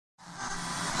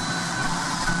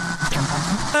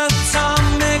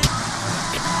Atomic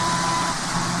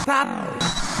Pop.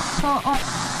 Atomic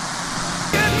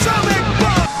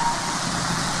Pop.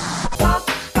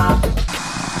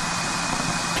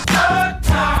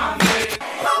 Atomic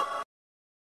Pop.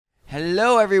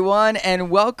 Hello, everyone, and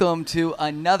welcome to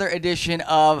another edition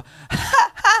of.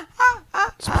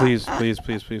 Please.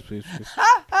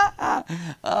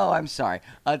 Oh, I'm sorry.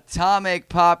 Atomic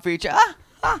Pop feature.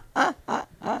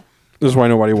 This is why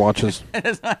nobody watches.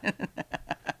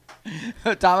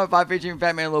 Atomic Pop featuring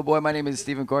Batman and Little Boy. My name is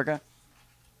Stephen Korka.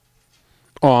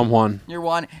 Oh, I'm Juan. You're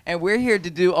Juan, and we're here to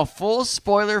do a full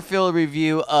spoiler-filled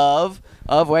review of.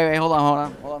 Wait, hold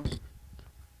on.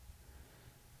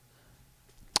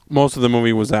 Most of the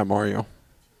movie was that Mario.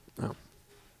 Oh.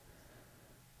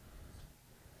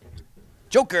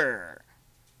 Joker.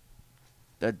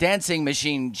 The dancing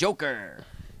machine Joker.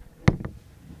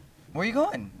 Where are you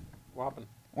going? What happened?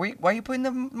 Why are you putting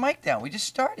the mic down? We just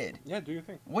started. Yeah, do your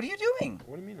thing. What are you doing?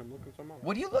 What do you mean? I'm looking something up.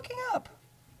 What are you looking up?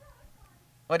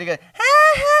 What do you got?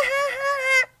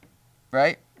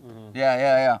 Right? Mm-hmm.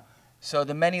 Yeah. So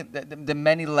the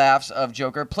many laughs of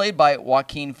Joker, played by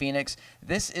Joaquin Phoenix.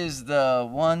 This is the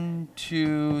 1,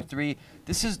 2, 3.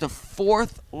 This is the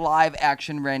fourth live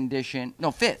action rendition. No,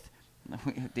 fifth.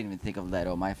 Didn't even think of that.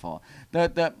 Oh, my fault.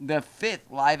 The fifth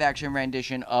live action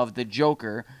rendition of the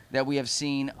Joker that we have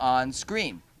seen on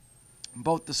screen,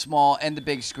 both the small and the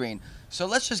big screen. So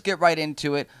let's just get right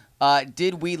into it.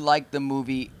 Did we like the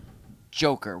movie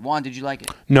Joker? Juan, did you like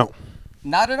it? No.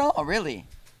 Not at all, really.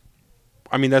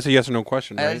 I mean, that's a yes or no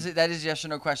question, right? That is a yes or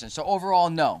no question. So overall,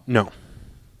 no. No.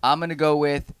 I'm gonna go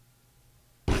with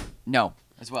no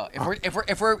as well.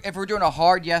 If we're doing a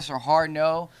hard yes or hard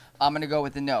no, I'm gonna go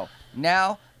with the no.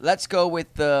 Now let's go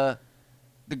with the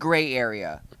gray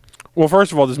area. Well,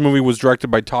 first of all, this movie was directed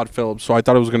by Todd Phillips, so I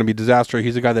thought it was going to be a disaster.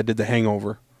 He's the guy that did The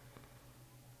Hangover.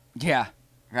 Yeah.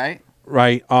 Right.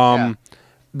 Right. Yeah.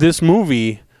 This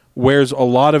movie wears a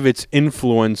lot of its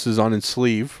influences on its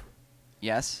sleeve.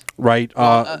 Yes. Right.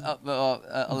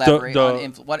 Elaborate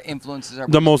on what influences are.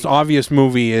 The most obvious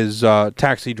movie is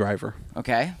Taxi Driver.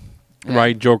 Okay. Yeah.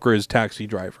 Right. Joker is Taxi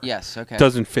Driver. Yes. Okay.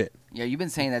 Doesn't fit. Yeah, you've been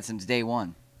saying that since day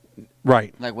one.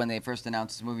 Right. Like when they first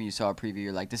announced this movie, you saw a preview.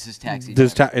 You're like, "This is Taxi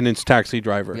Driver." And it's Taxi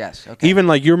Driver. Yes. Okay. Even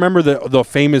like you remember the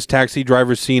famous Taxi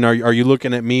Driver scene? Are you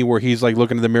looking at me? Where he's like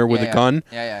looking in the mirror with a gun.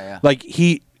 Yeah. Like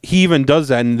he even does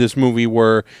that in this movie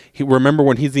where remember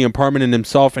when he's the apartment in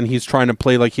himself and he's trying to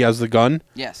play like he has the gun.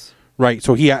 Yes. Right.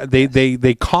 So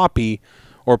they copy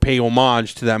or pay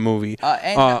homage to that movie.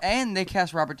 And they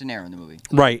cast Robert De Niro in the movie.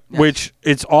 Right. Yes. Which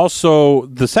it's also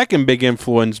the second big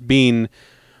influence being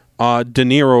De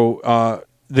Niro,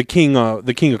 the king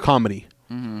of comedy,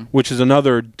 which is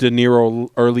another De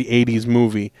Niro early '80s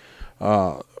movie.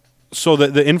 So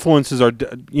the influences are,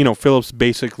 Phillips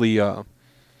basically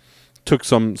took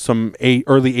some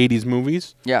early '80s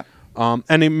movies. Yeah.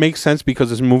 And it makes sense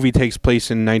because this movie takes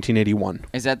place in 1981.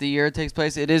 Is that the year it takes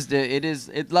place? It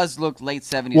does look late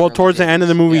 70s. Well, towards the end of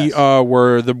the movie, yes.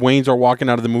 Where the Waynes are walking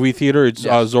out of the movie theater, it's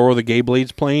Zorro the Gay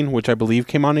Blade's playing, which I believe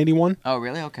came on '81. Oh,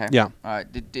 really? Okay. Yeah. All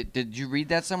right. Did you read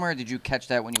that somewhere? Or did you catch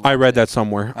that when you? I read that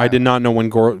somewhere. I did not know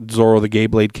when Zorro the Gay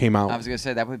Blade came out. I was gonna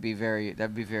say that would be very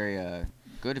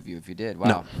good of you if you did.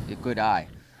 Wow, no. Good eye.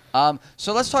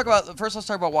 So let's talk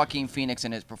about Joaquin Phoenix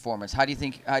and his performance. How do you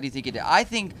think he did? I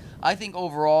think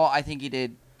overall, he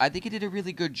did a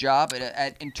really good job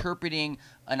at interpreting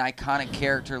an iconic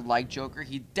character like Joker.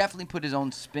 He definitely put his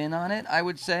own spin on it, I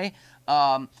would say.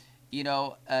 To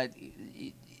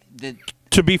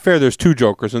be fair, there's two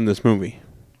Jokers in this movie,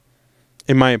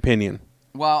 in my opinion.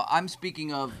 Well, I'm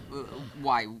speaking of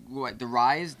the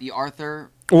Rise, the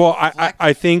Arthur. Well,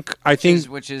 I think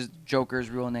which is Joker's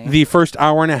real name. The first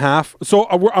hour and a half. So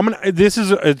this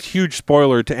is a huge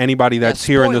spoiler to anybody that's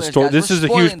here in the story. This is a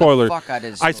huge spoiler.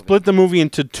 I split the movie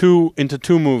into two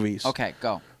movies. Okay,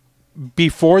 go.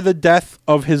 Before the death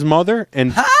of his mother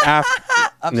and after.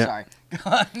 I'm sorry.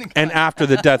 And after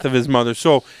the death of his mother.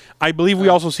 So I believe we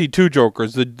also see two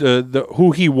Jokers: the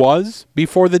who he was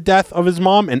before the death of his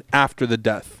mom and after the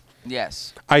death.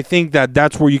 Yes. I think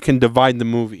that's where you can divide the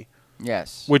movie.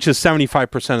 Yes. Which is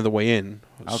 75% of the way in.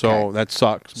 Okay. So that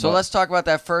sucks. So let's talk about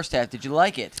that first half. Did you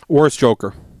like it? Worst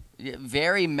Joker.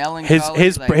 Very melancholy.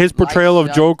 His portrayal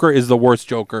of Joker is the worst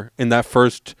Joker in that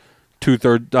first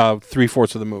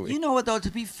three-fourths of the movie. You know what, though?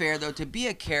 To be fair, though, to be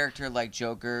a character like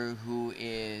Joker who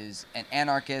is an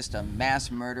anarchist, a mass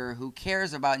murderer, who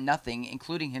cares about nothing,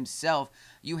 including himself,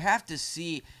 you have to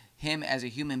see him as a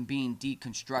human being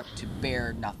deconstruct to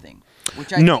bear nothing,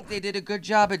 which I think they did a good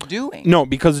job at doing. No,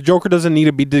 because the Joker doesn't need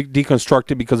to be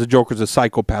deconstructed because the Joker's a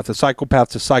psychopath. A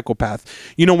psychopath's a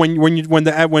psychopath. You know, when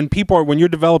you're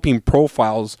developing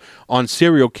profiles on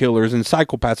serial killers and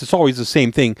psychopaths, it's always the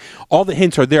same thing. All the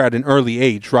hints are there at an early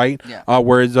age, right? Yeah.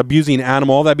 Whereas abusing an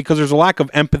animal, all that, because there's a lack of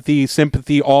empathy,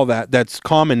 sympathy, all that's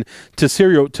common to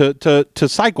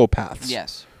psychopaths.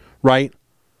 Yes. Right?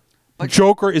 But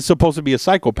Joker is supposed to be a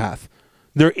psychopath.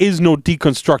 There is no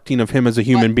deconstructing of him as a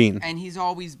human being. And he's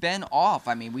always been off.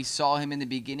 I mean, we saw him in the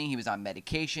beginning. He was on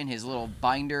medication. His little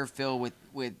binder filled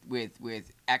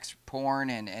with X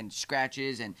porn and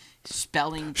scratches and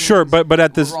spelling things. Sure, but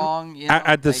at this wrong, you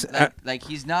know, like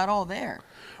he's not all there.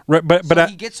 Right, but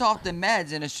he gets off the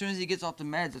meds, and as soon as he gets off the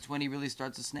meds, that's when he really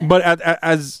starts to snap.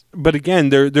 But again,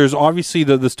 there's obviously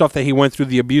the stuff that he went through,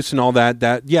 the abuse and all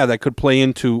that could play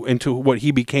into what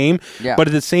he became. Yeah. But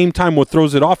at the same time, what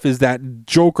throws it off is that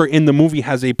Joker in the movie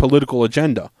has a political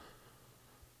agenda,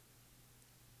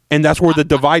 and that's where the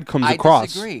divide comes across. I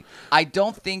disagree. I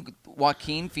don't think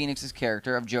Joaquin Phoenix's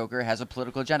character of Joker has a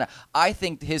political agenda. I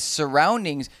think his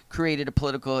surroundings created a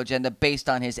political agenda based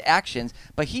on his actions,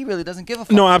 but he really doesn't give a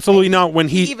fuck. No, absolutely not. When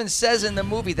he even says in the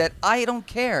movie that I don't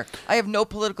care. I have no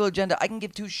political agenda. I can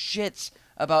give two shits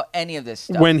about any of this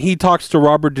stuff. When he talks to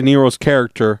Robert De Niro's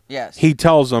character, yes, he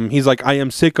tells him, he's like, I am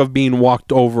sick of being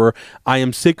walked over. I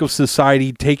am sick of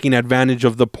society taking advantage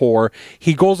of the poor.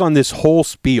 He goes on this whole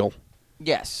spiel.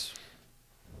 Yes.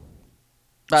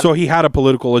 So he had a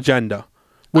political agenda,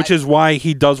 which is why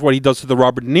he does what he does to the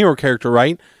Robert De Niro character,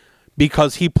 right?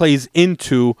 Because he plays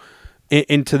into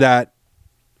that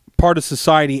part of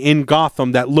society in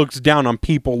Gotham that looks down on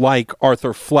people like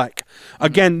Arthur Fleck.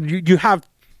 Again, you have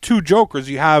two Jokers.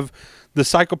 You have the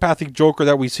psychopathic Joker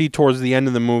that we see towards the end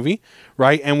of the movie,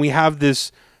 right? And we have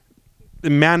this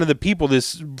man of the people,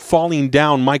 this falling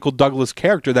down Michael Douglas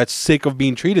character that's sick of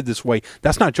being treated this way.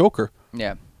 That's not Joker.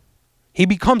 Yeah. He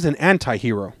becomes an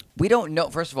anti-hero. We don't know.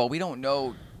 First of all, we don't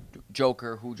know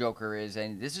who Joker is,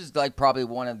 and this is like probably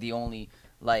one of the only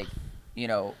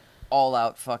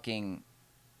all-out fucking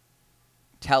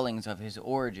tellings of his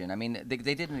origin. I mean, they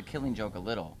did in The Killing Joke a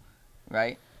little,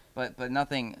 right? But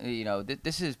nothing.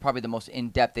 This is probably the most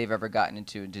in-depth they've ever gotten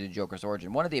into the Joker's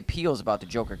origin. One of the appeals about the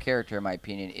Joker character, in my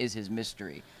opinion, is his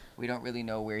mystery. We don't really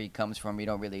know where he comes from. We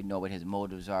don't really know what his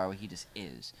motives are. He just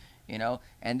is.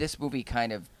 And this movie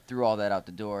kind of threw all that out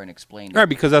the door and explained it. Right,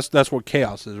 because that's what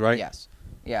chaos is, right? Yes.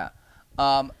 Yeah.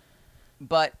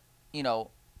 But,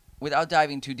 without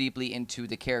diving too deeply into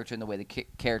the character and the way the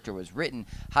character was written,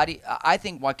 I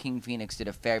think Joaquin Phoenix did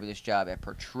a fabulous job at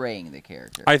portraying the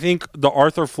character. I think the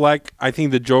Arthur Fleck,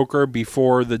 the Joker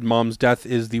before the mom's death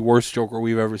is the worst Joker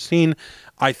we've ever seen.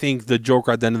 I think the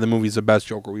Joker at the end of the movie is the best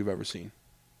Joker we've ever seen.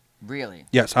 Really?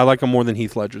 Yes, I like him more than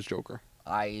Heath Ledger's Joker.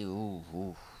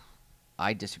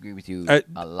 I disagree with you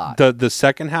a lot. The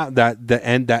second half,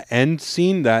 that end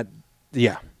scene,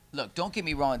 yeah. Look, don't get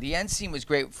me wrong. The end scene was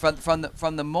great from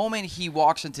the moment he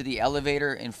walks into the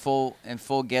elevator in full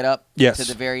get up to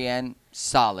the very end.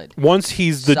 Solid. Once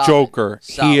he's the Joker,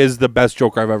 he is the best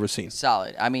Joker I've ever seen.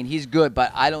 Solid. I mean, he's good,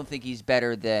 but I don't think he's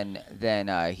better than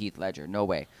Heath Ledger. No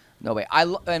way. No way.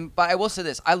 But I will say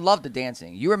this: I love the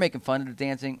dancing. You were making fun of the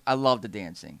dancing. I love the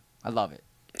dancing. I love it.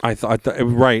 I thought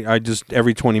right. I just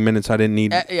every 20 minutes I didn't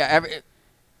need.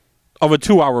 Of a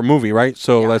 2-hour movie, right?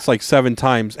 So that's like 7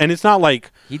 times, and it's not like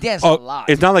he danced a lot.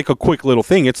 It's not like a quick little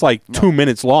thing. It's like 2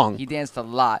 minutes long. He danced a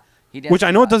lot. Which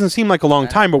I know it doesn't seem like a long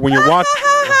time, but when you're watching,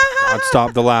 God,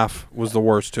 stop. The laugh was the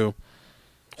worst too.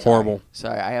 Horrible.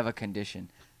 Sorry, I have a condition.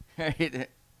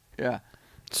 Yeah.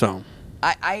 So.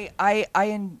 I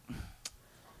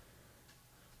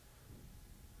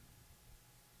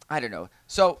don't know.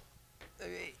 So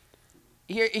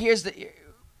here's the.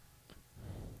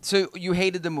 So you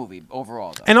hated the movie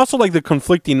overall, though. And also like the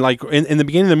conflicting, like in the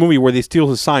beginning of the movie where they steal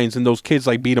his signs and those kids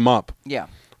like beat him up. Yeah.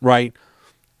 Right.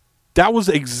 That was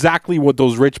exactly what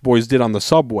those rich boys did on the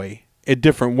subway, a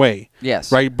different way.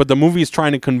 Yes. Right. But the movie is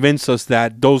trying to convince us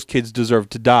that those kids deserve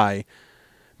to die.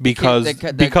 Because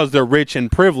they're rich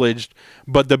and privileged,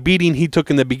 but the beating he took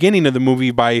in the beginning of the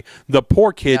movie by the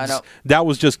poor kids, that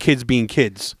was just kids being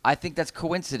kids. I think that's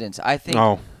coincidence. I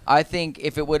think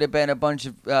if it would have been a bunch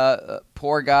of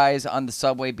poor guys on the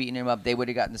subway beating him up, they would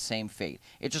have gotten the same fate.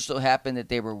 It just so happened that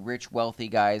they were rich, wealthy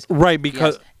guys, right?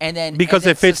 Because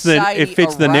it fits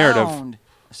the narrative.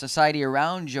 Society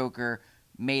around Joker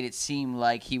made it seem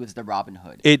like he was the Robin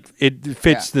Hood. It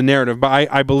fits the narrative,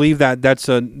 but I believe that's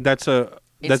a.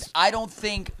 I don't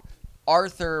think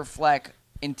Arthur Fleck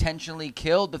intentionally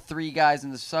killed the 3 guys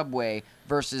in the subway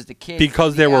versus the kids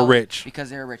Because in they the were alley rich. Because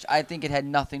they were rich. I think it had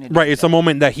nothing to do Right, with it's that. a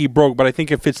moment that he broke, but I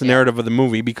think it fits the narrative of the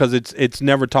movie because it's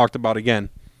never talked about again.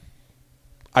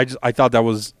 I thought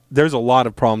there's a lot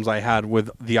of problems I had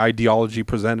with the ideology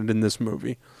presented in this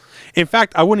movie. In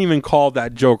fact, I wouldn't even call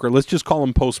that Joker. Let's just call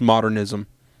him postmodernism.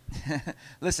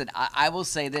 Listen, I will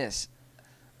say this.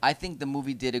 I think the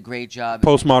movie did a great job.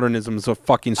 Postmodernism is a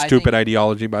fucking stupid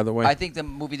ideology, by the way. I think the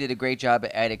movie did a great job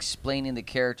at explaining the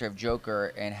character of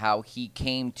Joker and how he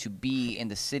came to be in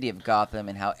the city of Gotham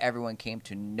and how everyone came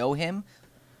to know him,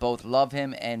 both love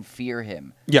him and fear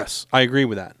him. Yes, I agree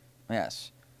with that.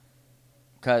 Yes.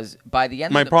 Because by the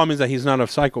end My of the problem is that he's not a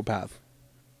psychopath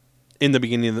in the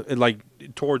beginning,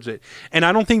 towards it. And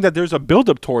I don't think that there's a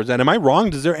build-up towards that. Am I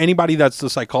wrong? Is there anybody that's the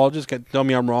psychologist can tell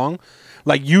me I'm wrong?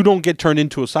 Like, you don't get turned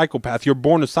into a psychopath. You're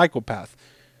born a psychopath.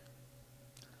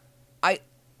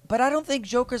 But I don't think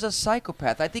Joker's a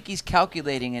psychopath. I think he's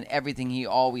calculating in everything he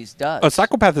always does. A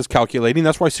psychopath is calculating.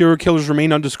 That's why serial killers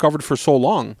remain undiscovered for so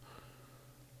long.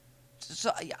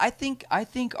 So I think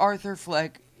Arthur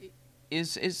Fleck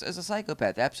is a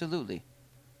psychopath. Absolutely.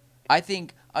 I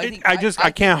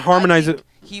can't harmonize it.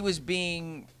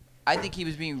 I think he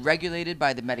was being regulated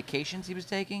by the medications he was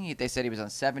taking. They said he was on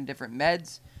 7 different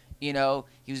meds. You know,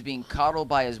 he was being coddled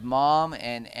by his mom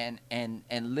and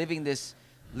living this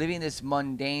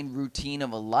mundane routine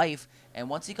of a life. And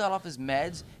once he got off his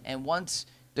meds, and once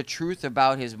the truth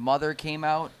about his mother came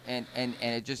out, and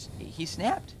it just he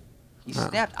snapped. He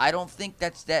snapped. I don't think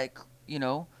that's that. You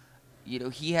know,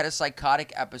 he had a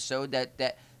psychotic episode that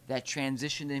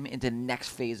transitioned him into the next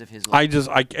phase of his life.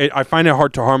 I find it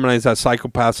hard to harmonize that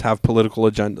psychopaths have political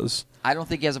agendas. I don't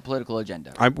think he has a political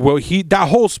agenda. That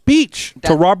whole speech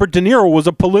to Robert De Niro was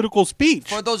a political speech.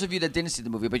 For those of you that didn't see the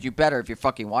movie, but you better if you're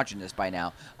fucking watching this by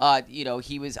now.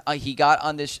 He got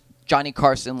on this Johnny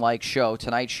Carson-like show,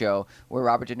 Tonight Show, where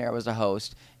Robert De Niro was the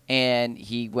host, and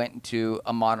he went into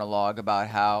a monologue about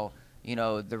how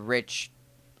the rich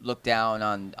look down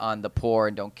on the poor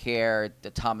and don't care,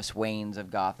 the Thomas Waynes of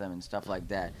Gotham and stuff like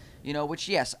that. Which,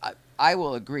 yes, I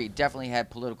will agree, definitely had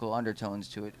political undertones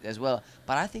to it as well.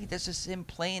 But I think that's just him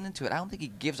playing into it. I don't think he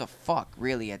gives a fuck,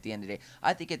 really, at the end of the day.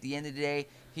 I think at the end of the day,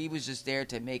 he was just there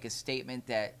to make a statement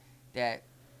that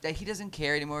he doesn't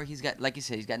care anymore. He's got, like you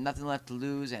said, he's got nothing left to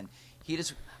lose. And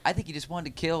I think he just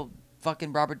wanted to kill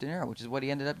fucking Robert De Niro, which is what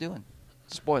he ended up doing.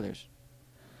 Spoilers.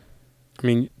 I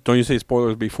mean, don't you say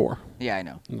spoilers before? Yeah, I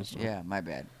know. Yeah, my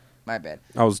bad.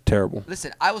 That was terrible.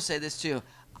 Listen, I will say this too.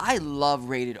 I love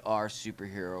rated R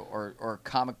superhero or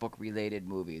comic book related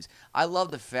movies. I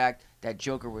love the fact that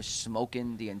Joker was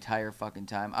smoking the entire fucking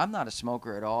time. I'm not a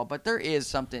smoker at all, but there is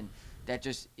something that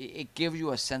just it gives you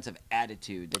a sense of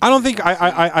attitude. I don't think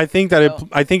I think that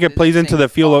I think it plays into the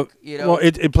feel of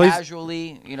it plays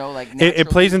casually, like it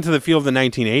plays into the feel of the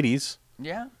 1980s.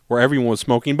 Yeah, where everyone was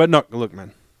smoking. But no, look,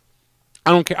 man,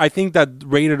 I don't care. I think that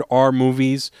rated R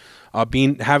movies,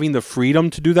 having the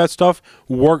freedom to do that stuff,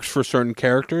 works for certain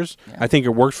characters. Yeah. I think it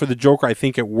works for the Joker. I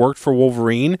think it worked for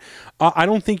Wolverine. I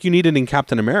don't think you need it in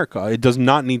Captain America. It does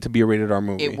not need to be a rated R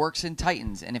movie. It works in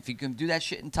Titans, and if you can do that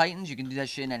shit in Titans, you can do that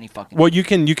shit in any fucking. Well, you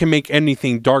can make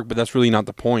anything dark, but that's really not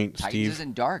the point, Titans Steve.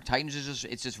 Isn't dark. Titans is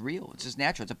just real. It's just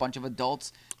natural. It's a bunch of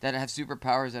adults that have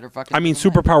superpowers that are fucking. I mean,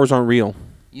 superpowers aren't real.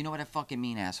 You know what I fucking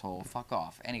mean, asshole. Fuck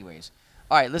off. Anyways.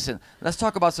 All right, listen. Let's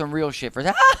talk about some real shit for.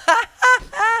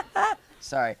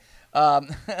 Sorry.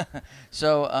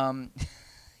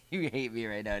 You hate me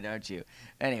right now, don't you?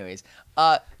 Anyways,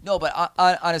 no, but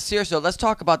on a serious note, let's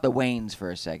talk about the Waynes for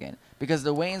a second, because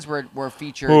the Waynes were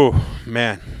featured. Oh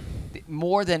man,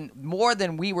 more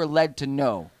than we were led to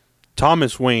know.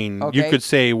 Thomas Wayne, you could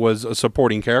say, was a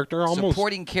supporting character almost.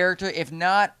 Supporting character, if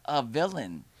not a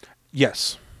villain.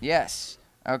 Yes. Yes.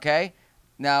 Okay.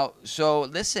 Now, so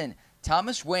listen.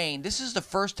 Thomas Wayne, this is the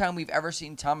first time we've ever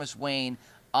seen Thomas Wayne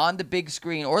on the big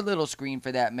screen, or little screen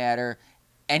for that matter,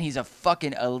 and he's a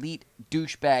fucking elite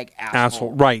douchebag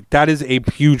asshole. Right. That is a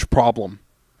huge problem.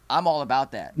 I'm all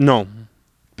about that. No.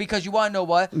 Because you want to know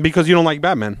what? Because you don't like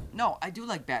Batman. No, I do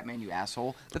like Batman, you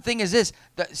asshole. The thing is this,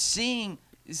 seeing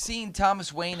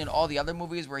Thomas Wayne in all the other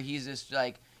movies where he's this,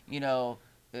 like,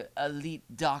 elite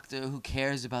doctor who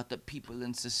cares about the people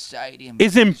in society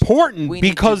is important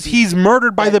because he's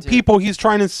murdered by the people he's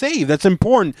trying to save. That's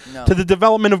important to the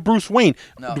development of Bruce Wayne.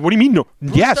 No. What do you mean no?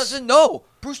 Bruce doesn't know.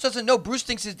 Bruce doesn't know. Bruce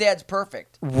thinks his dad's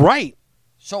perfect. Right.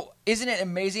 So isn't it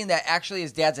amazing that actually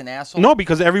his dad's an asshole? No,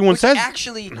 because everyone says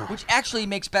which actually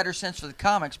makes better sense for the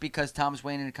comics, because Thomas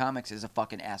Wayne in the comics is a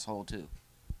fucking asshole too.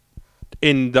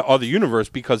 in the other universe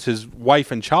because his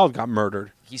wife and child got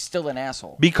murdered. He's still an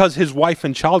asshole. Because his wife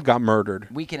and child got murdered.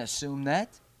 We can assume that.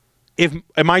 If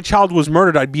my child was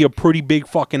murdered, I'd be a pretty big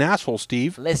fucking asshole,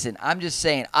 Steve. Listen, I'm just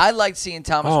saying. I like seeing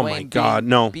Thomas Oh Wayne my God,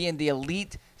 no. being the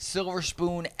elite silver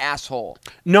spoon asshole.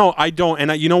 No, I don't.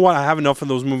 And you know what? I have enough of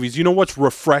those movies. You know what's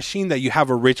refreshing? That you have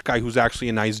a rich guy who's actually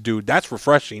a nice dude. That's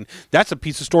refreshing. That's a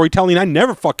piece of storytelling I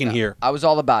never fucking hear. I was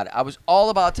all about it. I was all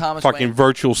about Thomas Wayne. Fucking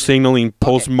virtual signaling,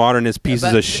 postmodernist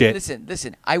pieces of shit.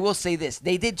 Listen. I will say this.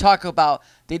 They did talk about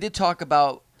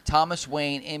Thomas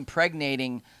Wayne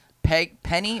impregnating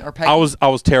Penny or Peggy. I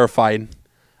was terrified.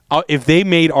 If they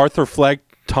made Arthur Fleck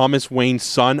Thomas Wayne's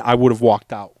son, I would have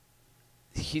walked out.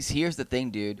 Here's the thing,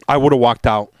 dude. I would have walked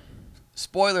out.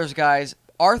 Spoilers, guys.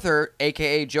 Arthur,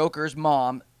 a.k.a. Joker's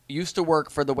mom, used to work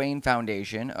for the Wayne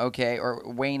Foundation, okay, or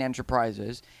Wayne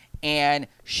Enterprises, and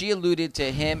she alluded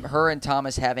to her and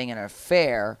Thomas having an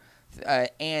affair,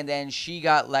 and then she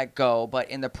got let go, but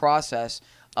in the process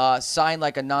signed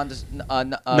like a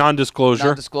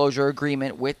non-disclosure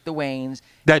agreement with the Waynes.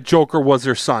 That Joker was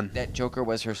their son. That Joker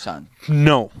was her son.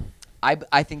 No.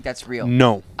 I think that's real.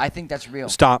 No. I think that's real.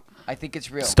 Stop. I think it's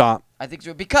real. Stop. I think it's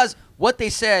real. Because what they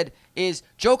said is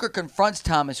Joker confronts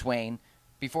Thomas Wayne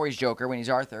before he's Joker, when he's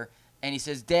Arthur, and he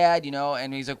says, Dad,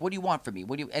 and he's like, what do you want from me?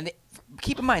 And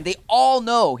keep in mind, they all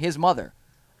know his mother.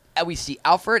 And we see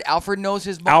Alfred. Alfred knows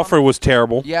his mom. Alfred was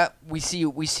terrible. Yeah. We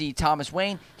see Thomas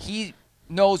Wayne. He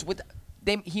knows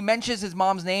he mentions his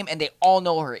mom's name, and they all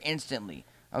know her instantly.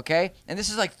 Okay? And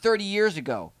this is like 30 years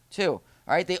ago, too. All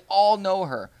right? They all know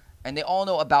her. And they all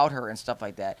know about her and stuff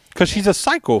like that. Because she's a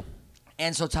psycho.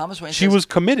 And so Thomas Wayne She was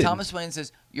committed. Thomas Wayne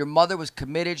says, your mother was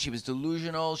committed. She was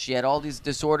delusional. She had all these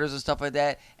disorders and stuff like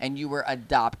that. And you were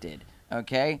adopted.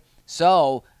 Okay?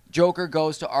 So Joker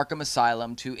goes to Arkham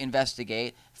Asylum to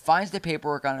investigate, finds the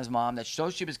paperwork on his mom that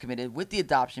shows she was committed with the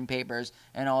adoption papers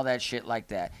and all that shit like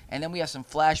that. And then we have some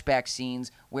flashback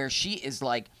scenes where she is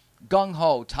like,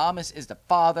 gung-ho, Thomas is the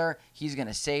father, he's going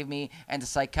to save me, and the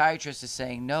psychiatrist is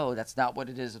saying, no, that's not what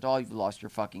it is at all, you've lost your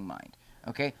fucking mind.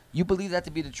 Okay? You believe that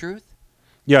to be the truth?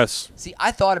 Yes. See,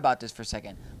 I thought about this for a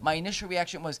second. My initial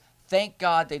reaction was, thank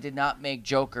God they did not make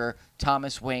Joker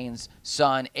Thomas Wayne's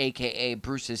son, a.k.a.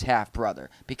 Bruce's half-brother,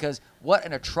 because what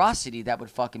an atrocity that would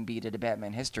fucking be to the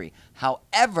Batman history.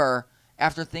 However,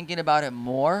 after thinking about it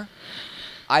more,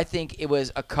 I think it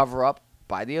was a cover-up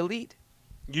by the elite.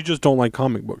 You just don't like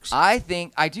comic books. I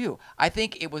do. I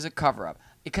think it was a cover-up.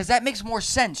 Because that makes more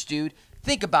sense, dude.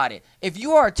 Think about it. If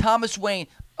you are Thomas Wayne...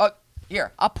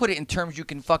 here, I'll put it in terms you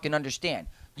can fucking understand.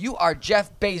 You are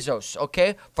Jeff Bezos,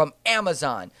 okay? From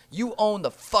Amazon. You own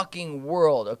the fucking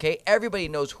world, okay? Everybody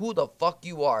knows who the fuck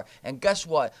you are. And guess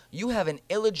what? You have an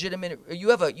illegitimate... You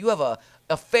have a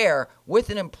affair with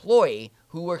an employee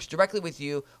who works directly with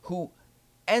you, who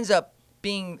ends up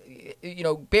being,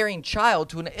 bearing child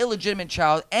to an illegitimate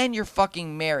child, and you're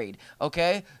fucking married,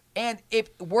 okay? And if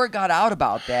word got out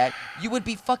about that, you would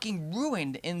be fucking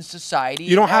ruined in society.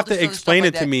 You don't have to explain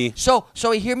it to me. So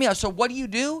hear me out. So what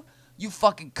do? You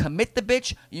fucking commit the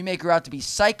bitch. You make her out to be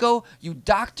psycho. You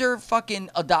doctor fucking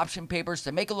adoption papers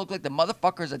to make it look like the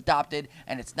motherfucker's adopted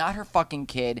and it's not her fucking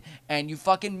kid. And you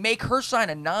fucking make her sign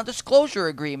a non-disclosure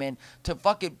agreement to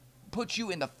fucking put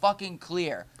you in the fucking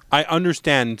clear. I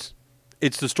understand.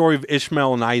 It's the story of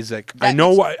Ishmael and Isaac. That I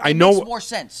know. makes more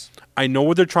sense. I know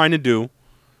what they're trying to do.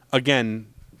 Again,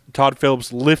 Todd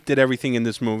Phillips lifted everything in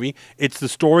this movie. It's the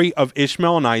story of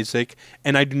Ishmael and Isaac,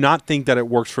 and I do not think that it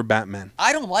works for Batman.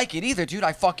 I don't like it either, dude.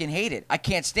 I fucking hate it. I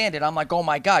can't stand it. I'm like, oh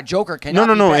my god, Joker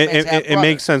cannot. No. Be Batman's It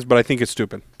makes sense, but I think it's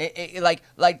stupid.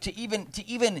 Like to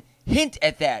even hint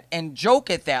at that and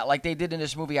joke at that, like they did in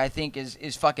this movie, I think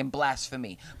is fucking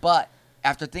blasphemy. But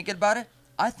after thinking about it,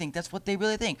 I think that's what they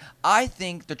really think. I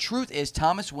think the truth is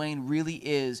Thomas Wayne really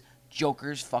is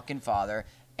Joker's fucking father,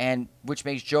 and which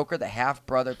makes Joker the half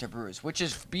brother to Bruce, which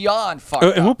is beyond fucked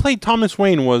up. And who played Thomas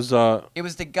Wayne was? It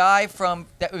was the guy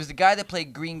that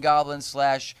played Green Goblin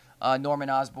 / Norman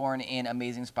Osborn in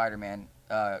Amazing Spider-Man,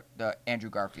 the Andrew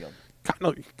Garfield.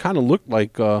 Kind of looked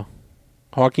like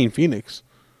Joaquin Phoenix.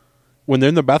 When they're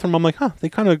in the bathroom, I'm like, huh? They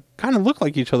kind of look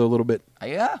like each other a little bit.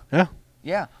 Yeah. Yeah.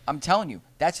 Yeah, I'm telling you,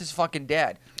 that's his fucking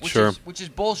dad. Which is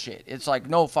bullshit. It's like,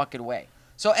 no fucking way.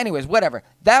 So anyways, whatever.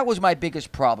 That was my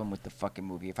biggest problem with the fucking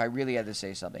movie, if I really had to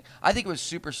say something. I think it was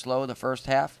super slow the first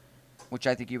half, which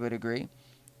I think you would agree.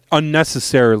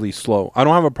 Unnecessarily slow. I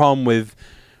don't have a problem with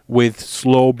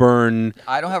slow burn.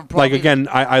 I don't have a problem. Like, again,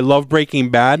 I love Breaking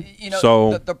Bad.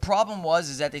 So the problem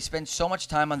is that they spent so much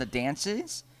time on the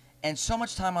dances and so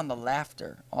much time on the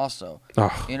laughter also.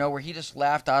 Ugh. Where he just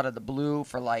laughed out of the blue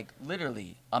for like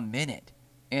literally a minute,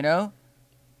 Yeah.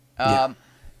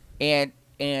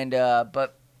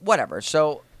 But whatever.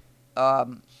 So,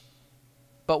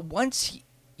 but once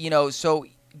so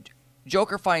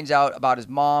Joker finds out about his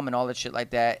mom and all that shit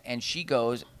like that, and he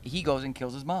goes and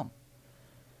kills his mom.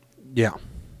 Yeah.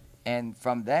 And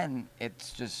from then,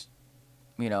 it's just,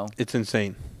 It's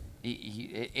insane.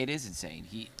 It is insane.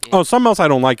 Something else I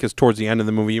don't like is towards the end of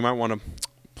the movie. You might want to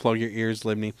plug your ears,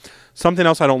 Livney. Something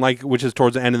else I don't like, which is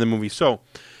towards the end of the movie. So,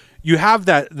 you have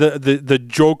the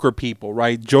Joker people,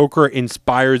 right? Joker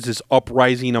inspires this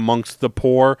uprising amongst the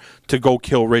poor to go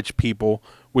kill rich people,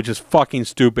 which is fucking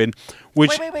stupid.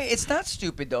 Wait. It's not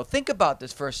stupid, though. Think about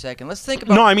this for a second. Let's think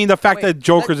about... No, I mean the fact that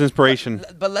Joker's inspiration...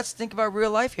 But let's think about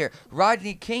real life here.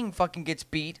 Rodney King fucking gets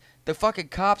beat, the fucking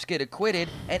cops get acquitted,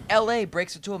 and L.A.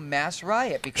 breaks into a mass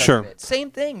riot because of it.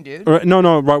 Same thing, dude.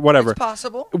 No, whatever. It's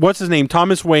possible. What's his name?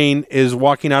 Thomas Wayne is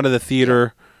walking out of the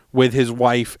theater with his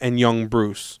wife and young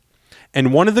Bruce.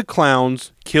 And one of the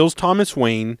clowns kills Thomas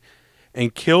Wayne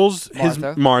and kills his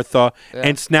Martha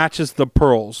and snatches the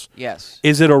pearls. Yes.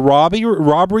 Is it a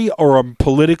robbery or a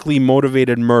politically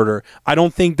motivated murder? I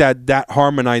don't think that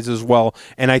harmonizes well,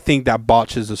 and I think that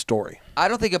botches the story. I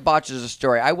don't think it botches the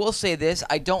story. I will say this.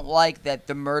 I don't like that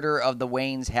the murder of the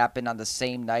Waynes happened on the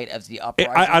same night as the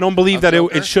uprising. I don't believe that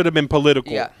it should have been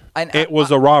political. Yeah. It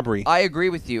was a robbery. I agree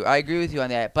with you. I agree with you on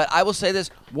that. But I will say this.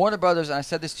 Warner Brothers, and I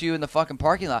said this to you in the fucking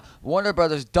parking lot, Warner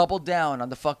Brothers doubled down on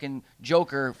the fucking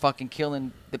Joker fucking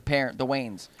killing the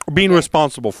Waynes. Being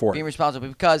responsible for it. Being responsible.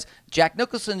 Because Jack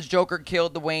Nicholson's Joker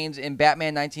killed the Waynes in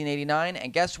Batman 1989.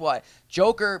 And guess what?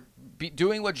 Joker...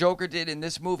 doing what Joker did in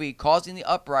this movie, causing the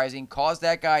uprising, caused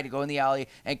that guy to go in the alley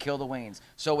and kill the Waynes.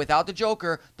 So without the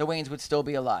Joker, the Waynes would still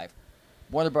be alive.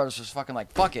 Warner Brothers was fucking like,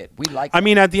 fuck it, we like. I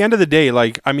mean, at the end of the day,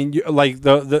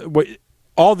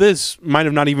 all this might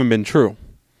have not even been true.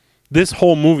 This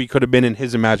whole movie could have been in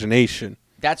his imagination.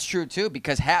 That's true too,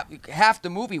 because half the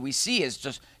movie we see is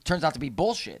just turns out to be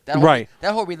bullshit. That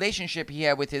whole relationship he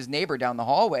had with his neighbor down the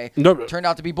hallway turned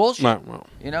out to be bullshit. Well.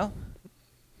 You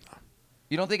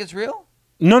don't think it's real?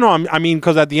 No. I mean,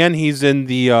 because at the end he's in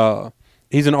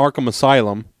Arkham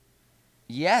Asylum.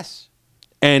 Yes.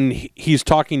 And he's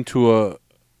talking to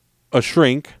a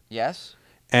shrink. Yes.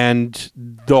 And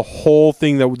the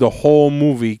whole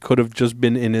movie could have just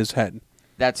been in his head.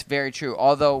 That's very true.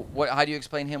 Although, how do you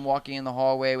explain him walking in the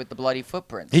hallway with the bloody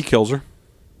footprints? He kills her.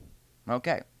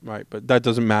 Okay. Right, but that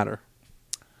doesn't matter.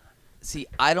 See,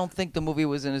 I don't think the movie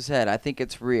was in his head. I think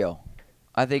it's real.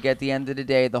 I think at the end of the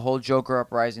day, the whole Joker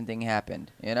uprising thing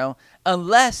happened,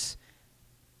 Unless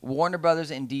Warner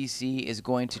Brothers and DC is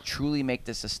going to truly make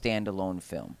this a standalone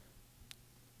film.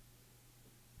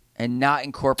 And not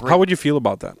incorporate... How would you feel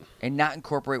about that? And not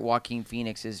incorporate Joaquin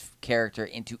Phoenix's character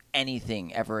into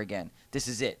anything ever again. This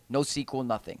is it. No sequel,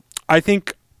 nothing. I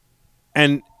think,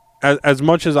 and as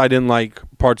much as I didn't like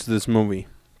parts of this movie,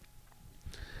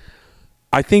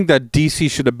 I think that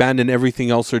DC should abandon everything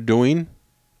else they're doing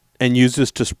and use this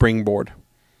to springboard.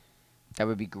 That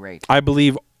would be great. I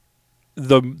believe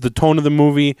the tone of the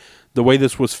movie, the way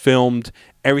this was filmed,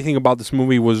 everything about this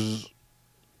movie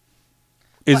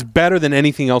is better than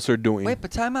anything else they're doing. Wait,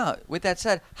 but time out. With that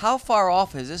said, how far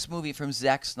off is this movie from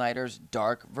Zack Snyder's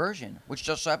dark version, which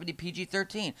just happened to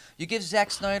PG-13? You give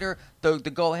Zack Snyder the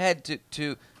go-ahead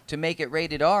to make it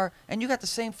rated R, and you got the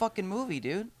same fucking movie,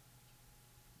 dude.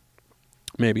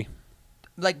 Maybe.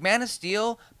 Like Man of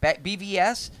Steel,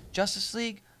 BVS, Justice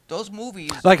League, those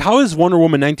movies. Like, how is Wonder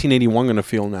Woman 1981 going to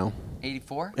feel now?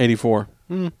 84? 84.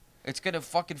 It's going to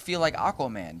fucking feel like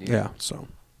Aquaman, dude. Yeah, so.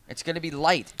 It's going to be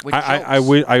light with I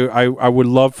would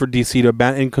love for DC to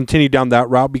abandon and continue down that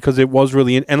route because it was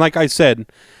really... And like I said,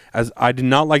 as I did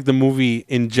not like the movie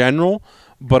in general,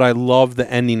 but I love the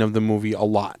ending of the movie a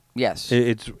lot. Yes.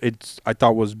 I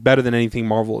thought was better than anything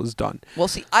Marvel has done. Well,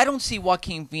 see, I don't see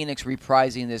Joaquin Phoenix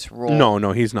reprising this role.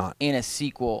 No, he's not. In a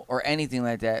sequel or anything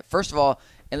like that. First of all,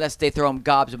 unless they throw him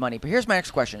gobs of money. But here's my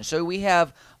next question. So we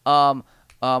have,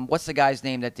 what's the guy's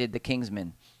name that did The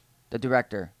Kingsman? The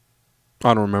director.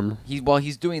 I don't remember.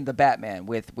 He's doing the Batman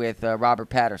with Robert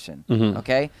Pattinson. Mm-hmm.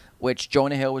 Okay, which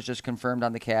Jonah Hill was just confirmed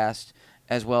on the cast,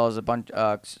 as well as a bunch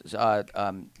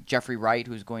Jeffrey Wright,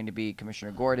 who's going to be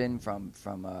Commissioner Gordon from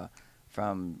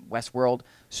Westworld.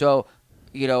 So,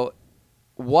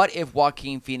 what if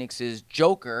Joaquin Phoenix's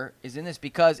Joker is in this?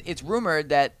 Because it's rumored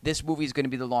that this movie is going to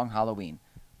be The Long Halloween,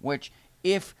 which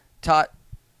if that's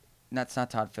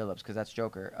not Todd Phillips because that's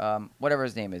Joker. Whatever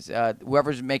his name is,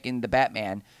 whoever's making the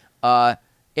Batman.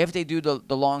 If they do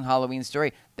the Long Halloween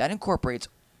story, that incorporates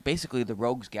basically the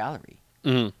Rogues Gallery.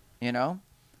 Mm-hmm.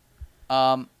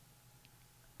 I'm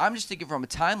just thinking from a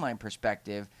timeline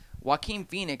perspective, Joaquin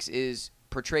Phoenix is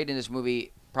portrayed in this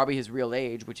movie probably his real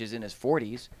age, which is in his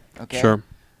 40s. Okay. Sure.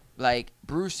 Like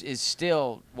Bruce is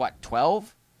still what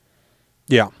 12?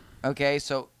 Yeah. Okay,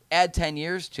 so add 10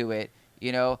 years to it.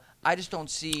 You know, I just don't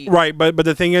see. Right, but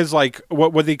the thing is, like,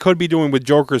 what they could be doing with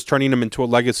Joker is turning him into a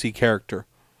legacy character.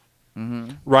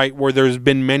 Mm-hmm. Right, where there's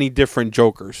been many different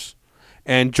Jokers,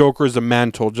 and Joker's a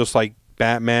mantle, just like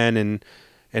Batman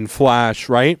and Flash.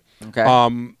 Right.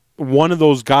 Okay. One of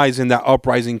those guys in that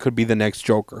uprising could be the next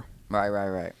Joker.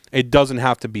 Right. It doesn't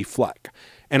have to be Fleck,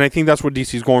 and I think that's what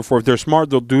DC's going for. If they're smart,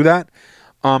 they'll do that.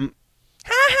 Okay.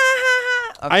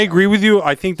 I agree with you.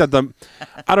 I think that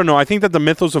I don't know. I think that the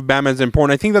mythos of Batman is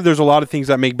important. I think that there's a lot of things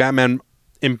that make Batman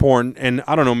important, and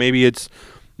I don't know. Maybe it's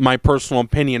my personal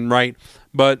opinion, right?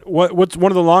 But what's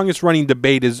one of the longest running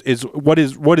debate is what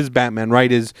is Batman,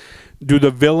 right? Is do the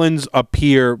villains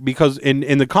appear, because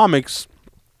in the comics,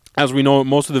 as we know,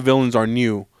 most of the villains are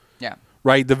new. Yeah.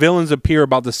 Right? The villains appear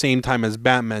about the same time as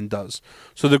Batman does.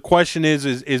 So the question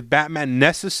is Batman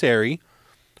necessary,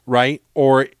 right?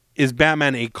 Or is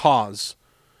Batman a cause,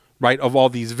 right, of all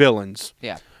these villains?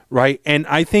 Yeah. Right? And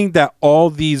I think that all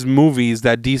these movies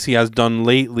that DC has done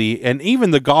lately, and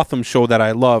even the Gotham show that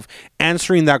I love,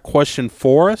 answering that question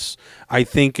for us, I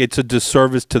think it's a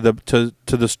disservice to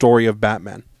the story of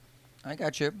Batman. I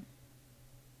got you.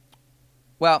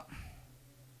 Well,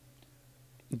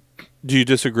 do you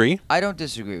disagree? I don't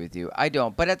disagree with you. I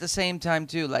don't. But at the same time,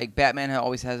 too, like Batman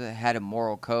always has had a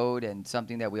moral code and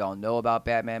something that we all know about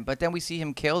Batman. But then we see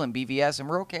him kill in BVS, and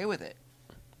we're okay with it.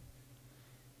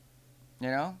 You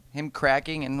know, him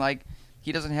cracking, and like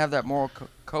he doesn't have that moral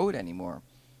code anymore.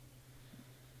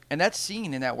 And that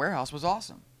scene in that warehouse was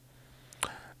awesome.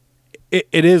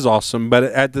 It is awesome, but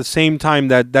at the same time,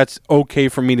 that's okay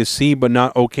for me to see, but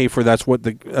not okay for that's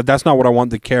not what I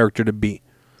want the character to be.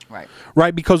 Right.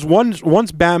 Right, because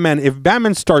once Batman, if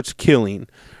Batman starts killing,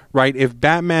 right, if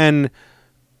Batman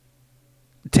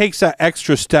takes that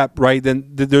extra step, right, then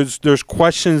there's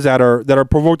questions that are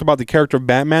provoked about the character of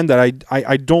Batman that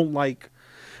I don't like.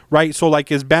 Right, so like,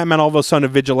 is Batman all of a sudden a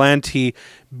vigilante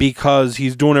because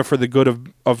he's doing it for the good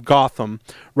of Gotham,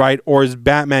 right? Or is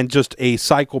Batman just a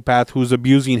psychopath who's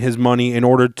abusing his money in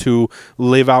order to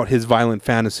live out his violent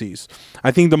fantasies?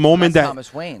 I think the moment that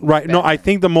Thomas Wayne, right, Batman. no, I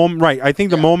think the moment, right, I think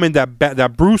the moment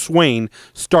that Bruce Wayne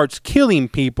starts killing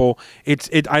people,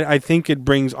 I think it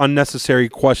brings unnecessary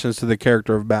questions to the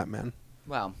character of Batman.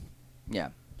 Well,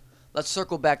 yeah. Let's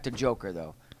circle back to Joker,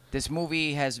 though. This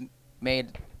movie has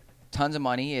made tons of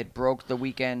money. It broke the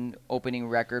weekend opening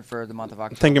record for the month of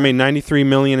October. I think it made $93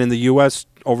 million in the U.S.,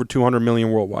 over $200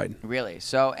 million worldwide. Really?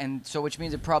 So which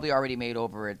means it probably already made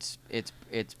over its Its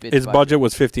budget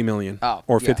was $50 million,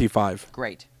 or yeah. 55.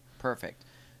 Great, perfect.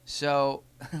 So,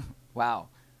 wow.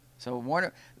 So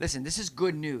Warner, listen, this is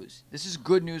good news. This is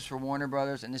good news for Warner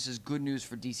Brothers, and this is good news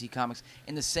for DC Comics.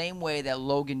 In the same way that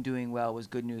Logan doing well was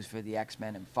good news for the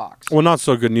X-Men and Fox. Well, not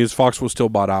so good news. Fox was still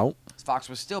bought out. Fox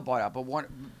was still bought out,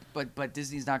 but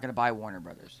Disney's not going to buy Warner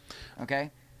Brothers,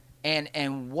 okay?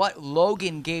 And what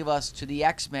Logan gave us to the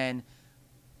X-Men,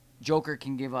 Joker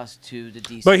can give us to the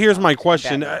DC. But here's my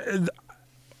question: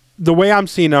 the way I'm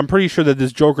seeing it, I'm pretty sure that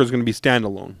this Joker is going to be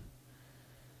standalone.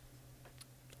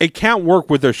 It can't work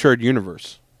with their shared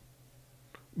universe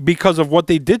because of what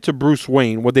they did to Bruce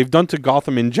Wayne. What they've done to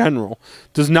Gotham in general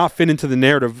does not fit into the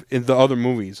narrative in the other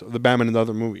movies, the Batman in the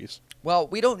other movies. Well,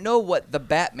 we don't know what the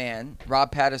Batman,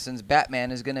 Rob Pattinson's Batman,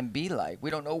 is going to be like.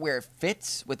 We don't know where it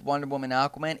fits with Wonder Woman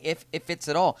and Aquaman, if it fits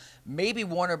at all. Maybe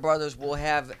Warner Brothers will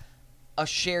have a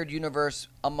shared universe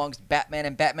amongst Batman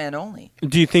and Batman only.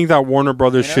 Do you think that Warner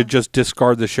Brothers should just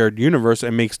discard the shared universe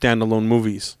and make standalone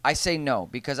movies? I say no,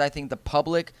 because I think the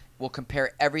public will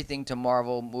compare everything to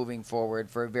Marvel moving forward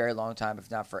for a very long time, if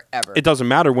not forever. It doesn't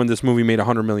matter when this movie made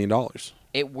 $100 million.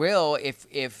 It will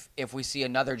if we see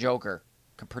another Joker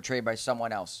portrayed by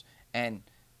someone else, and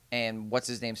what's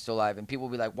his name still alive, and people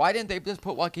will be like, why didn't they just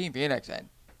put Joaquin Phoenix in?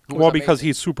 Well, because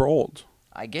he's super old.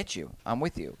 I get you. I'm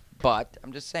with you. But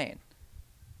I'm just saying.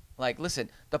 Like, listen,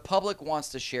 the public wants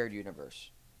the shared universe.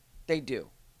 They do.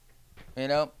 You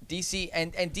know, DC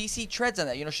and DC treads on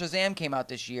that. You know, Shazam came out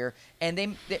this year,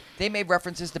 and they made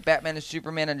references to Batman and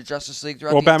Superman and the Justice League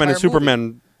throughout the Batman entire and Superman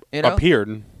movie, you know?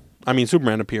 appeared. I mean,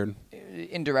 Superman appeared.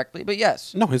 Indirectly, but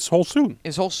yes. No, his whole suit.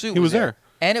 His whole suit He was there.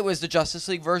 And it was the Justice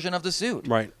League version of the suit.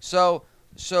 Right. So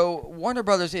Warner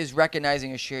Brothers is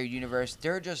recognizing a shared universe.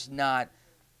 They're just not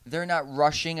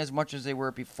rushing as much as they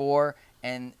were before,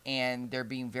 and they're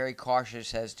being very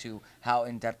cautious as to how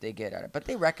in depth they get at it. But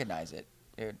they recognize it,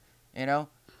 dude. You know?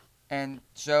 And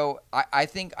so I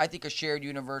think a shared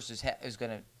universe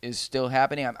is still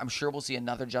happening. I'm sure we'll see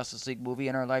another Justice League movie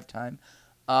in our lifetime.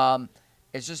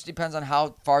 It just depends on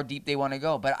how far deep they want to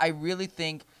go. But I really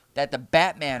think that the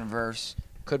Batman verse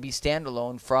could be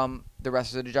standalone from the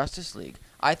rest of the Justice League.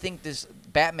 I think this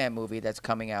Batman movie that's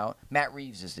coming out, Matt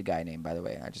Reeves is the guy name, by the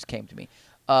way. It just came to me.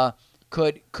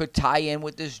 Could tie in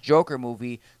with this Joker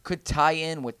movie. Could tie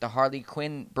in with the Harley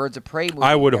Quinn Birds of Prey movie.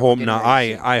 I would that we're hope getting not.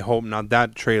 ready to see. I hope not.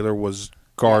 That trailer was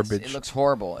garbage. Yes, it looks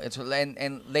horrible.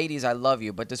 And ladies, I love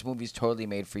you, but this movie's totally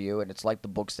made for you, and it's like the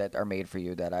books that are made for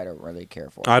you that I don't really care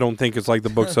for. I don't think it's like the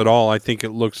books at all. I think it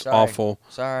looks awful.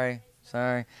 Sorry.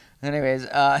 Anyways,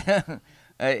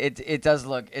 it does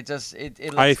look. It looks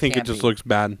I think campy. it just looks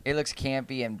bad. It looks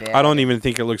campy and bad. I don't even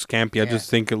think it looks campy. I Yeah. just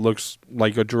think it looks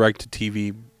like a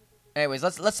direct-to-TV. Anyways,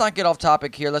 let's not get off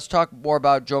topic here. Let's talk more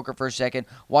about Joker for a second.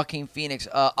 Joaquin Phoenix,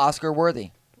 Oscar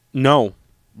worthy? No.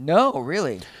 No,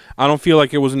 really. I don't feel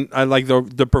like it wasn't. I like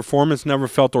the performance never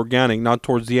felt organic. Not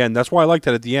towards the end. That's why I liked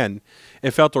it at the end.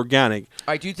 It felt organic.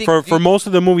 I do think For most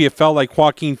of the movie, it felt like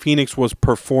Joaquin Phoenix was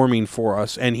performing for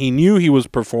us, and he knew he was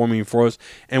performing for us,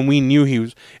 and we knew he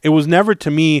was. It was never to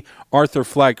me Arthur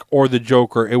Fleck or the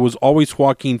Joker. It was always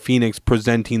Joaquin Phoenix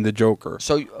presenting the Joker.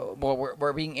 So, well,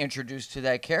 we're being introduced to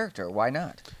that character. Why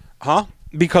not? Huh?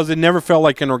 Because it never felt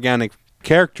like an organic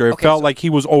character. It felt like he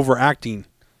was overacting.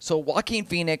 So Joaquin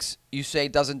Phoenix, you say,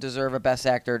 doesn't deserve a Best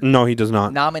Actor No, he does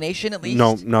not. nomination at least?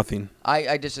 No, nothing.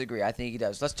 I disagree. I think he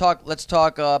does. Let's talk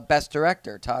Best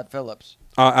Director, Todd Phillips.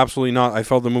 Absolutely not. I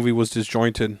felt the movie was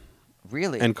disjointed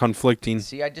Really? and conflicting.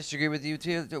 See, I disagree with you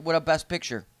too. What a Best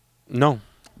Picture? No.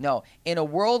 No. In a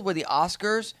world where the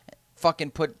Oscars fucking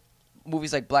put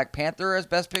movies like Black Panther as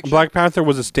Best Picture, Black Panther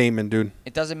was a statement, dude.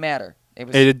 it doesn't matter.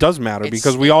 It does matter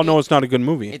because we all know it's not a good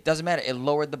movie. It doesn't matter. It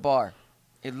lowered the bar.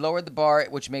 It lowered the bar,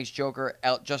 which makes Joker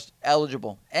just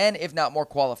eligible and, if not more,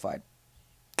 qualified.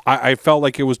 I felt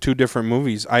like it was two different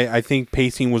movies. I think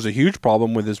pacing was a huge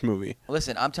problem with this movie.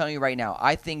 Listen, I'm telling you right now,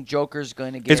 I think Joker's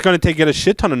going to get. It's going to get a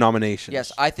shit ton of nominations.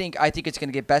 Yes, I think it's going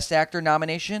to get Best Actor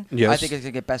nomination. Yes. I think it's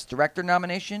going to get Best Director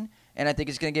nomination, and I think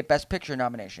it's going to get Best Picture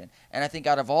nomination. And I think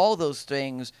out of all those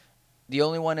things, the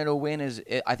only one that'll win is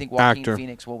I think Joaquin Actor.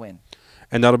 Phoenix will win.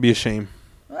 And that'll be a shame.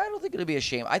 I don't think it'll be a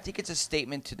shame. I think it's a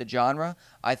statement to the genre.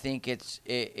 I think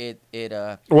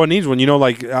Well, it needs one. You know,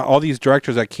 like all these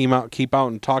directors that keep out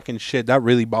and talking shit, that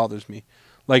really bothers me.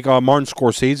 Like Martin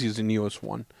Scorsese is the newest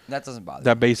one. that doesn't bother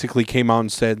That me. basically came out and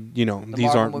said, you know, The these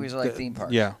Marvel aren't movies are like theme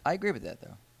parks. Yeah. I agree with that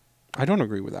though. I don't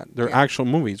agree with that. They're Yeah. actual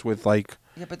movies with like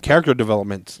Yeah, but character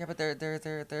developments. Yeah, but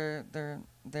they're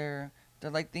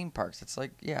like theme parks. It's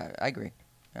like, yeah, I agree.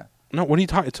 Yeah, No, what are you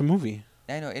talking? It's a movie.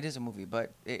 I know it is a movie,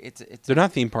 but it's They're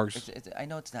not theme parks. I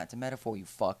know it's not. It's a metaphor. You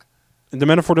fuck. The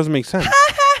metaphor doesn't make sense.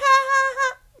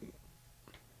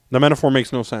 The metaphor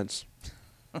makes no sense.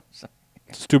 It's a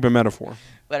stupid metaphor.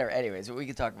 Whatever. Anyways, we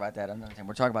can talk about that another time.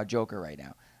 We're talking about Joker right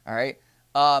now. All right.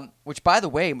 Which, by the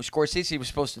way, Scorsese was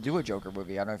supposed to do a Joker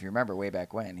movie. I don't know if you remember way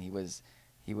back when he was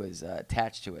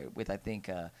attached to it with I think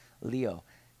Leo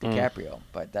DiCaprio,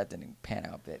 but that didn't pan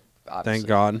out. But obviously. Thank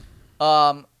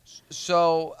God.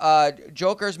 So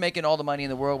Joker's making all the money in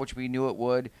the world, which we knew it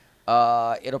would.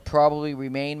 It'll probably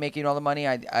remain making all the money.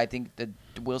 I think the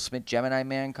Will Smith Gemini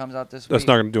Man comes out this week. That's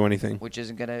not going to do anything. Which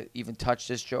isn't going to even touch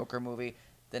this Joker movie.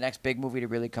 The next big movie to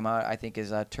really come out, I think,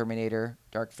 is Terminator: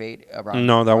 Dark Fate.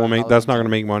 No, that won't make. That's not going to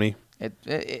make money.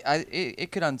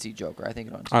 It could unseat Joker. I think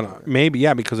it unseat I don't know. Joker. Maybe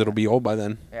yeah, because it'll be old by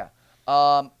then. Yeah.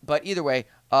 But either way,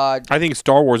 I think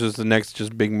Star Wars is the next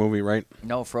just big movie, right?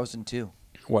 no, Frozen 2.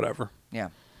 Whatever. Yeah.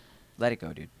 Let it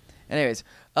go, dude. Anyways,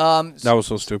 That was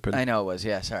so stupid. I know it was.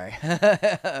 Yeah, sorry,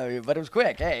 but it was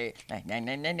quick. Hey,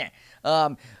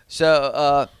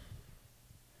 so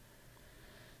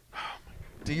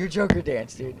do your Joker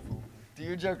dance, dude. Do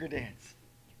your Joker dance.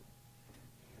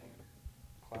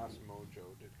 Class Mojo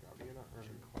did class.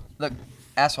 Look,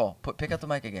 asshole. Pick up the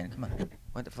mic again. Come on.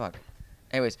 What the fuck?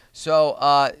 Anyways,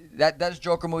 so that's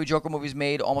Joker movie. Joker movie's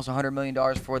made almost $100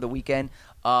 million for the weekend.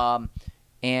 Do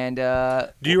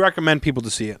you recommend people to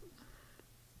see it?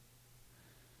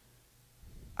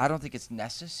 I don't think it's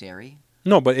necessary.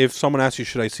 No, but if someone asks you,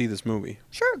 should I see this movie?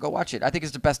 Sure, go watch it. I think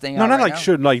it's the best thing No, out not right like now.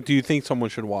 should. Like, do you think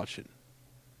someone should watch it?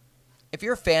 If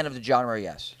you're a fan of the genre,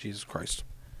 yes. Jesus Christ.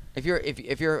 If you're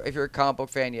a comic book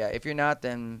fan, yeah. If you're not,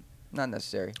 then not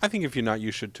necessary. I think if you're not,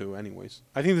 you should too. Anyways,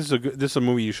 I think this is a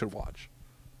movie you should watch.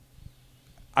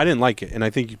 I didn't like it, and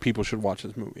I think people should watch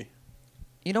this movie.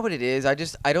 You know what it is?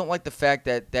 I don't like the fact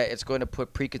that it's going to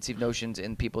put preconceived notions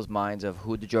in people's minds of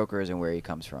who the Joker is and where he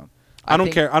comes from. I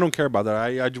don't care. I don't care about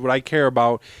that. What I care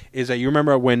about is that you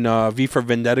remember when V for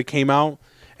Vendetta came out,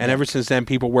 And ever since then,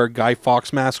 people wear Guy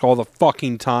Fawkes masks all the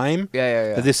fucking time.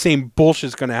 Yeah. That this same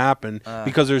bullshit's going to happen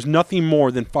because there's nothing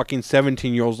more than fucking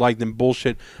 17-year-olds like them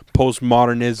bullshit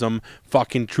postmodernism,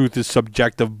 fucking truth is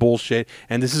subjective bullshit.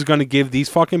 And this is going to give these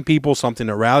fucking people something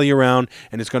to rally around,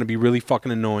 and it's going to be really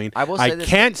fucking annoying. I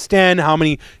can't stand how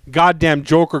many goddamn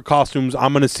Joker costumes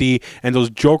I'm going to see and those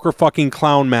Joker fucking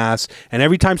clown masks. And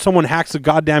every time someone hacks a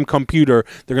goddamn computer,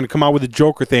 they're going to come out with a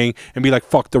Joker thing and be like,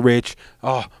 fuck the rich.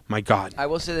 Oh, my God. I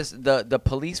will say this. The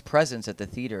police presence at the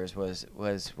theaters was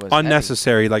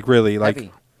unnecessary. Heavy. Like, really. Like,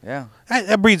 heavy. Yeah.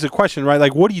 That breeds a question, right?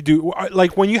 Like, what do you do?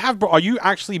 Like, when you have, are you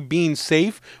actually being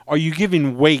safe? Are you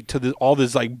giving weight to all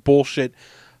this, like, bullshit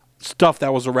stuff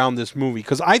that was around this movie?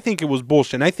 Because I think it was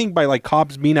bullshit. And I think by, like,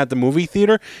 cops being at the movie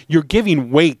theater, you're giving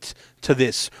weight to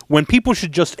this when people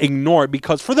should just ignore it,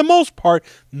 because for the most part,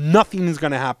 nothing is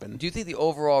going to happen. Do you think the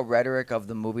overall rhetoric of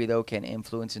the movie, though, can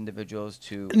influence individuals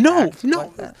to no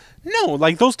like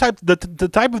like those the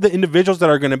type of the individuals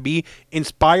that are going to be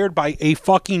inspired by a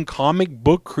fucking comic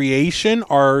book creation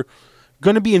are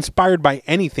going to be inspired by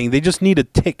anything. They just need a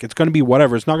tick. It's going to be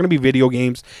whatever. It's not going to be video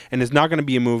games, and it's not going to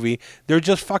be a movie. They're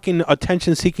just fucking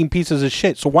attention-seeking pieces of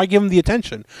shit. So why give them the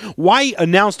attention? Why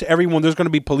announce to everyone there's going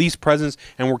to be police presence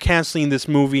and we're canceling this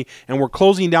movie and we're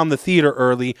closing down the theater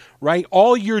early, right?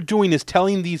 All you're doing is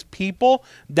telling these people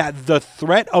that the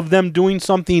threat of them doing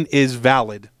something is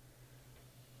valid.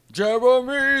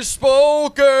 Jeremy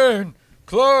spoken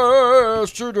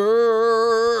class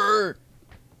today.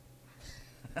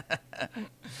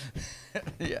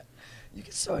 Yeah, you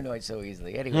get so annoyed so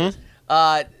easily. Anyways,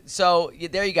 so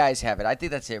there you guys have it. I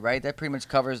think that's it, right? That pretty much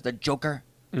covers the Joker.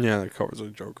 Yeah, that covers the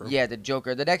Joker. Yeah, the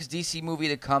Joker. The next DC movie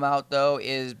to come out though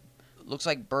looks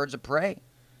like Birds of Prey,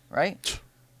 right?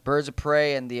 Birds of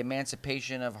Prey and the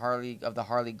Emancipation of the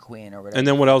Harley Quinn or whatever. And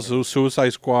then what else?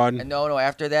 Suicide Squad. And no.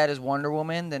 After that is Wonder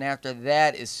Woman. Then after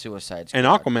that is Suicide Squad. And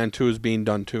Aquaman 2 is being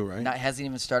done too, right? Hasn't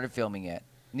even started filming yet.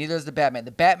 Neither is the Batman.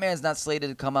 The Batman is not slated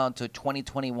to come out until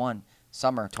 2021,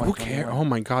 summer 2021. Who cares? Oh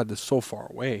my God, that's so far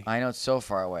away. I know, it's so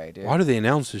far away, dude. Why do they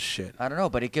announce this shit? I don't know,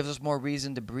 but it gives us more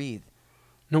reason to breathe.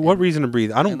 No, what reason to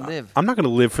breathe? I don't live. I'm not gonna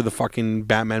live for the fucking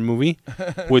Batman movie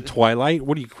with Twilight.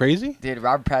 What are you, crazy? Dude,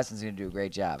 Robert Pattinson's gonna do a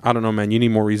great job. I don't know, man. You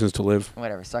need more reasons to live.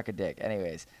 Whatever, suck a dick.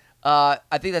 Anyways, I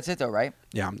think that's it though, right?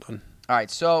 Yeah, I'm done. All right,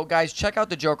 so guys, check out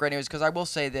the Joker anyways, because I will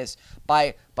say this: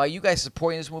 by you guys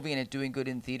supporting this movie and it doing good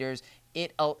in theaters,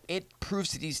 it proves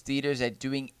to these theaters that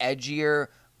doing edgier,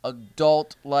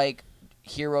 adult-like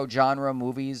hero genre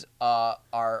movies are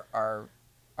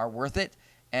worth it.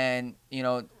 And you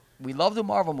know, we love the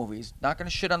Marvel movies. Not gonna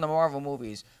shit on the Marvel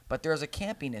movies, but there's a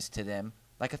campiness to them,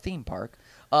 like a theme park,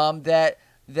 that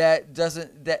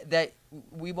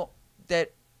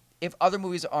if other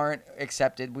movies aren't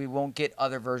accepted, we won't get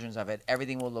other versions of it.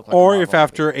 Everything will look like or a Marvel if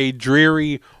after a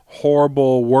dreary,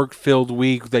 horrible, work-filled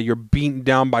week that you're beaten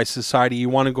down by society, you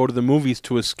want to go to the movies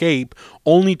to escape,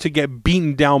 only to get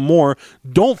beaten down more,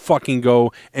 don't fucking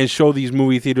go and show these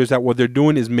movie theaters that what they're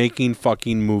doing is making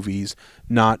fucking movies,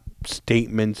 not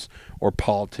statements or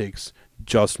politics,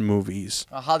 just movies.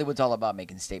 Hollywood's all about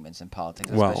making statements in politics,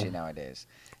 especially nowadays.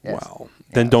 Yes. Well,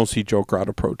 then don't see Joker out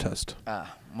of protest.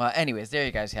 Well, anyways, there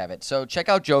you guys have it. So check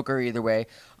out Joker either way.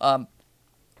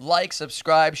 Like,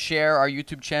 subscribe, share our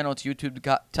YouTube channel. It's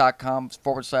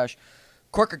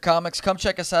youtube.com/Korka Comics. Come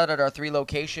check us out at our 3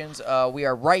 locations. We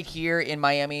are right here in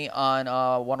Miami on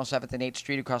 107th and 8th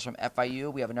Street across from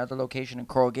FIU. We have another location in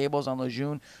Coral Gables on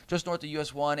Lejeune, just north of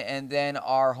US 1. And then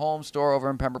our home store over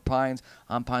in Pembroke Pines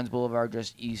on Pines Boulevard,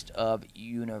 just east of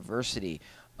University.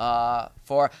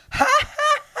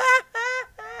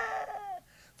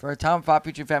 For a Tom Pop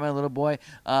featuring Fat Man Little Boy,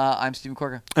 I'm Steven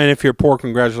Korka. And if you're poor,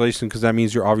 congratulations, because that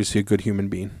means you're obviously a good human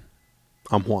being.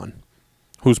 I'm Juan,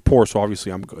 who's poor, so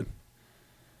obviously I'm good.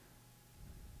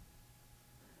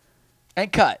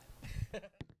 And cut.